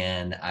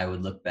 And I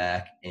would look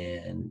back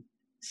and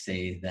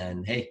say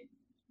then, hey,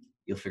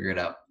 you'll figure it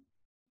out.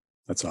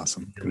 That's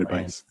awesome. Good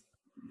advice.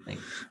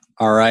 Thanks.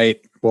 All right.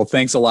 Well,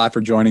 thanks a lot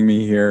for joining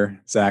me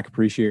here, Zach.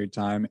 Appreciate your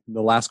time.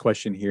 The last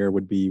question here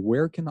would be,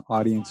 where can the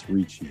audience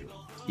reach you?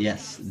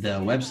 Yes, the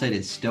website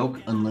is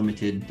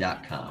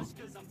stokeunlimited.com.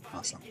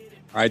 Awesome.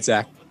 All right,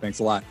 Zach. Thanks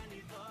a lot.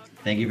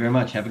 Thank you very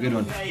much. Have a good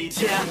one.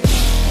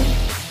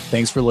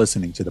 Thanks for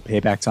listening to the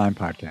Payback Time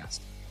Podcast.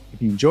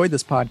 If you enjoyed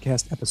this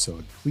podcast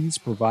episode, please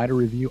provide a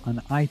review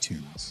on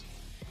iTunes.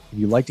 If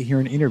you'd like to hear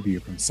an interview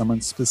from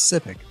someone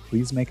specific,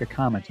 please make a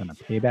comment on the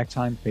Payback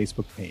Time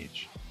Facebook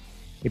page.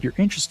 If you're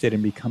interested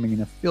in becoming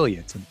an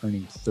affiliate and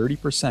earning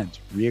 30%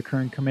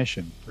 recurring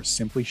commission for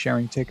Simply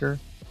Sharing Ticker,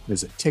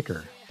 visit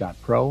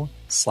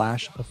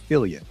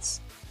ticker.pro/affiliates.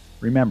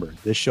 Remember,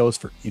 this show is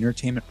for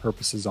entertainment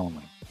purposes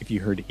only. If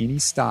you heard any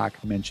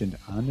stock mentioned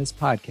on this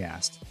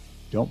podcast,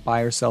 don't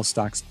buy or sell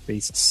stocks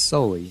based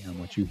solely on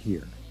what you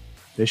hear.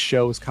 This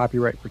show is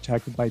copyright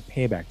protected by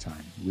Payback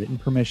Time. Written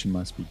permission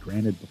must be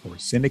granted before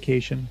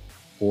syndication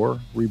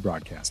or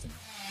rebroadcasting.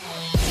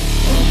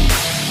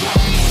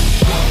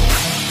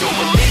 Don't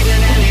believe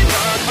in any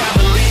luck, I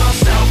believe I'm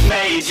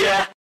self-made,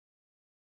 yeah.